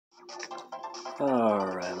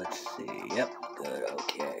Alright, let's see. Yep, good,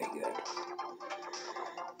 okay, good.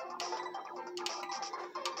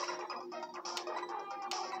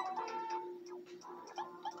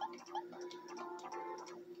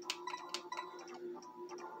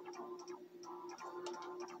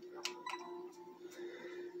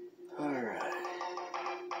 Alright.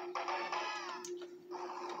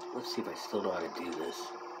 Let's see if I still know how to do this.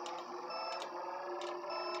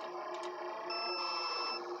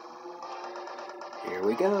 Here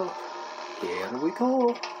we go. Here we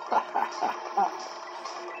go.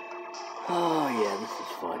 Oh yeah, this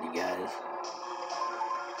is fun, you guys.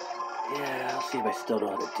 Yeah, I'll see if I still know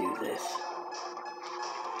how to do this.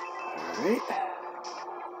 Alright.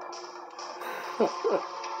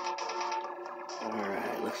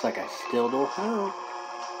 Alright, looks like I still know how.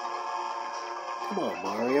 Come on,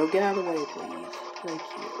 Mario, get out of the way, please. Thank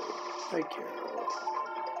you. Thank you.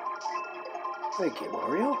 Thank you,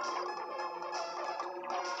 Mario.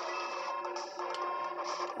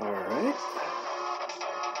 Alright.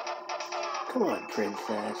 Come on,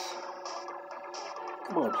 princess.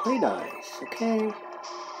 Come on, play nice, okay?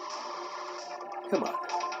 Come on.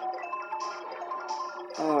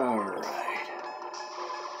 Alright.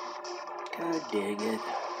 God dang it.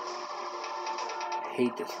 I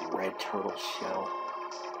hate this red turtle shell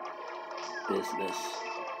business.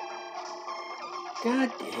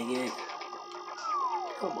 God dang it.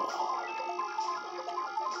 Come on.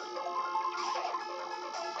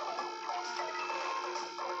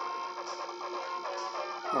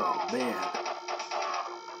 Oh man.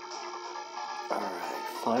 Alright,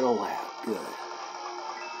 final lap. Good.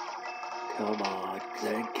 Come on.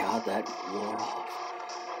 Thank God that wore off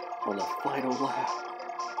on the final lap.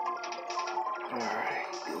 Alright,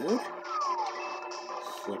 good.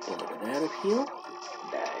 Slip on the banana peel.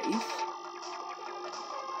 Nice.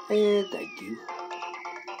 And thank you.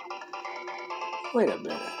 Wait a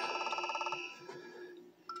minute.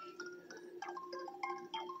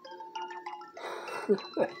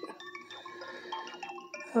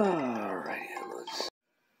 Alright, let's.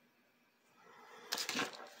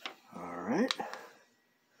 Alright.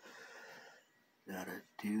 Now to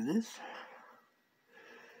do this.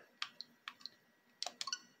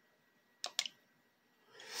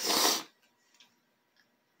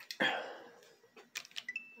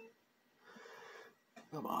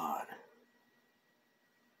 Come on.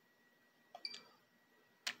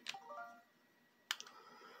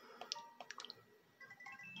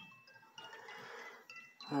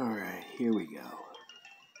 Alright, here we go.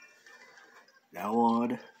 Now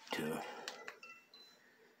on to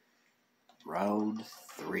round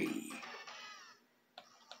 3.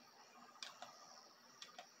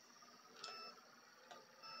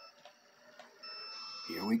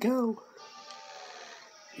 Here we go.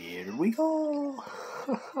 Here we go.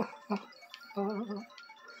 Alright.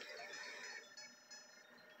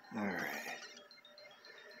 Alright.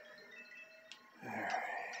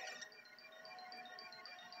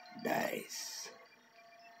 Nice.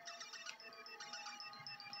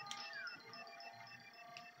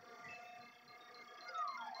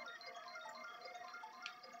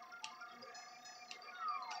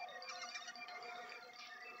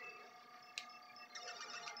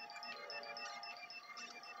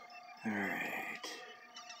 Alright.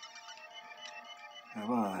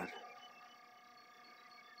 Come on.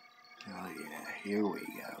 Oh yeah, here we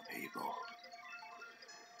go, people.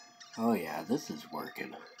 Oh yeah, this is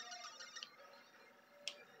working.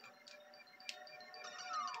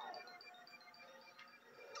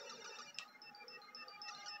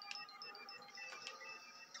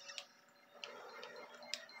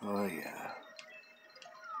 Oh yeah.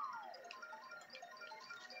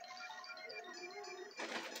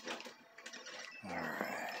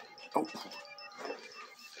 Alright. Oh.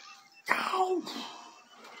 Ow!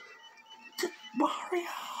 Mario!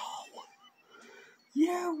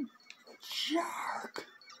 You jerk!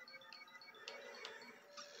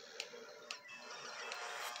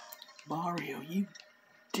 Mario, you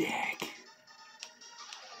dick!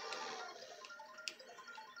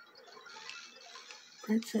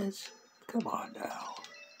 Princess, come on now.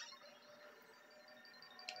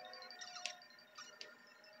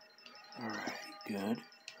 Alright, good.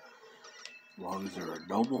 As long as there are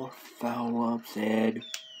no more foul-ups and...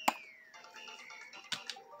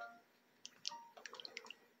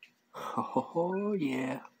 Oh,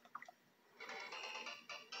 yeah.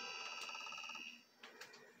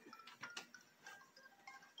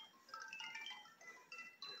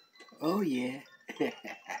 Oh, yeah.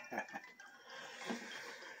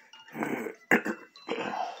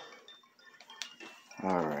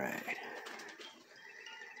 Alright.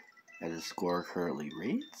 As the score currently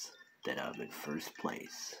reads, then I'm in first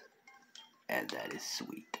place. And that is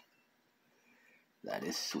sweet. That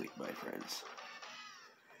is sweet, my friends.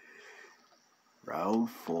 Round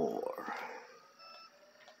 4.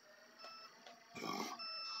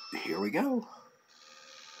 Here we go.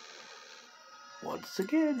 Once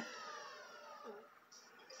again.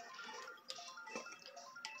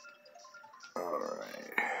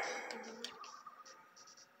 Alright.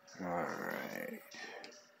 Alright.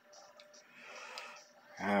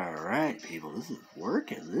 Alright, people. This is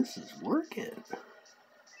working. This is working.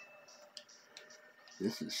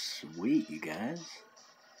 This is sweet, you guys.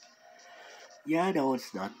 Yeah, I know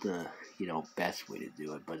it's not the, best way to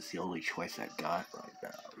do it, but it's the only choice I got right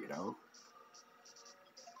now,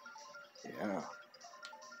 Yeah.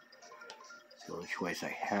 It's the only choice I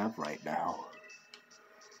have right now.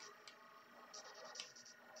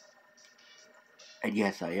 And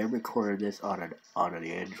yes, I am recording this on an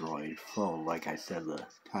Android phone, like I said the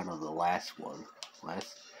title of the last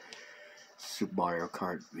Super Mario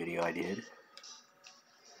Kart video I did.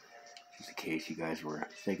 Just in case you guys were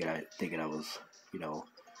thinking I was,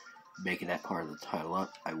 making that part of the title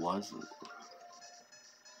up. I wasn't.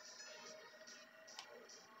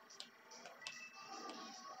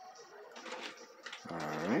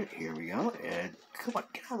 Alright, here we go. And come on,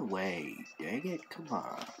 get out of the way. Dang it, come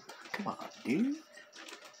on. Come on, dude.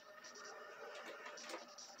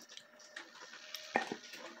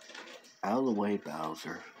 Out of the way,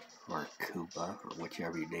 Bowser. Or Koopa, or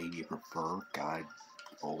whichever name you prefer. God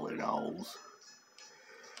only knows.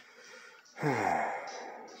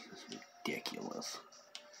 This is ridiculous.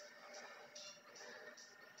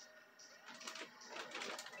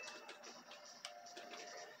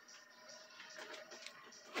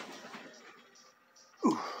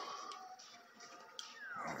 Ooh.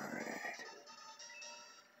 Alright.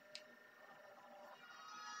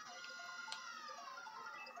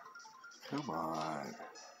 Come on.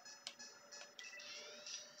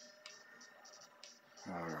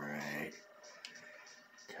 Alright.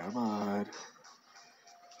 Come on.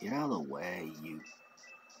 Get out of the way, you.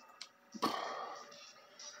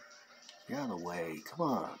 Get out of the way. Come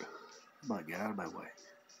on. Come on, get out of my way.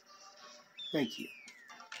 Thank you.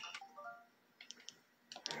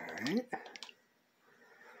 Alright.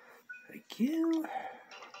 Thank you.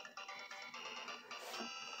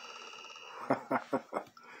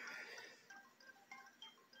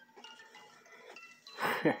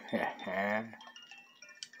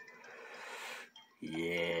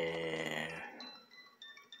 Yeah.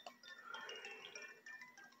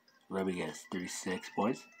 Let me guess, 36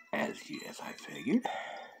 points, as I figured.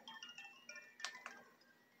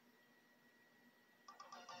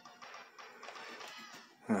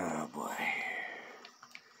 Oh boy.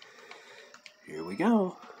 Here we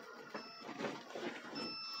go.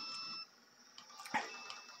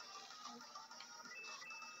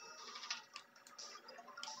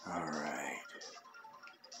 Alright.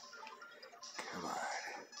 Come on.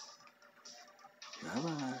 Come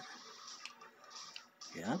on.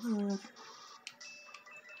 Come on.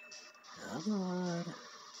 Come on.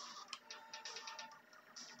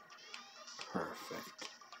 Perfect.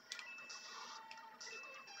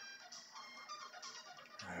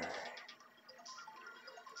 Alright.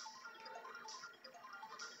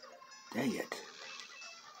 Dang it.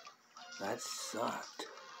 That sucked.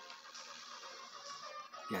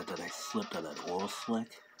 Yeah, then I slipped on that oil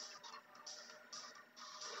slick.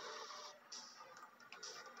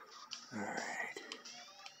 Alright.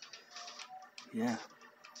 Yeah.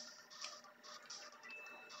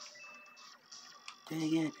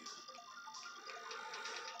 Dang it.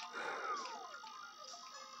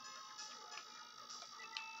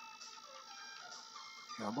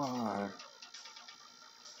 Come on.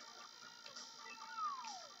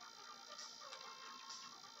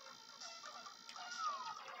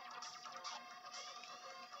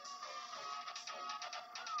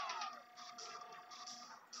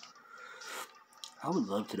 I would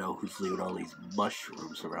love to know who's leaving all these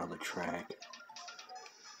mushrooms around the track.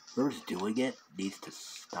 Whoever's doing it needs to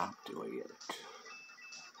stop doing it.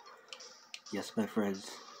 Yes, my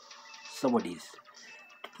friends, someone needs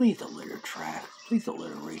to please don't litter tracks. Please don't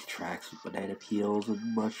litter race tracks with banana peels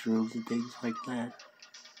and mushrooms and things like that.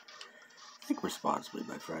 Think responsibly,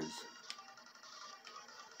 my friends.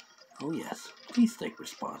 Oh yes, please think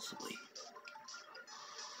responsibly.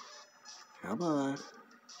 Come on.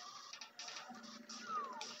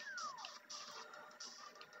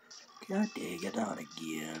 God dang it, not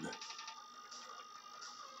again.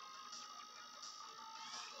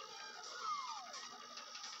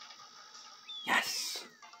 Yes!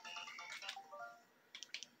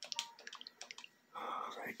 Oh,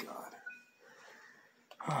 thank God.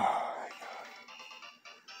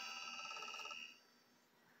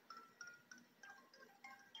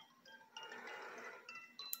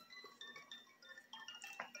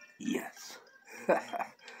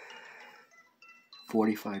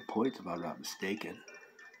 45 points if I'm not mistaken.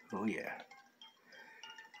 Oh yeah.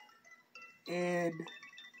 And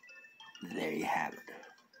there you have it.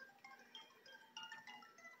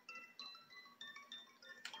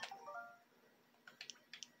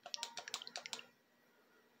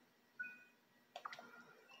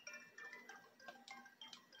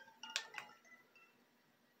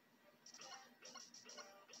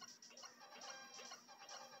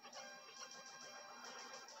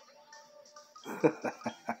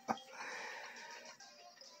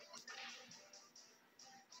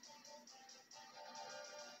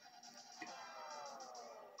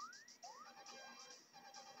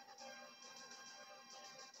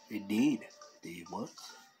 Indeed, it was.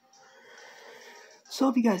 So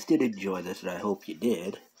if you guys did enjoy this, and I hope you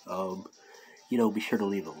did, be sure to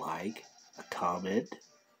leave a like, a comment,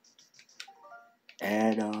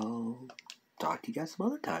 and I'll talk to you guys some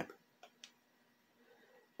other time.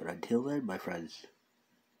 But until then, my friends,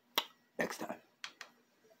 next time.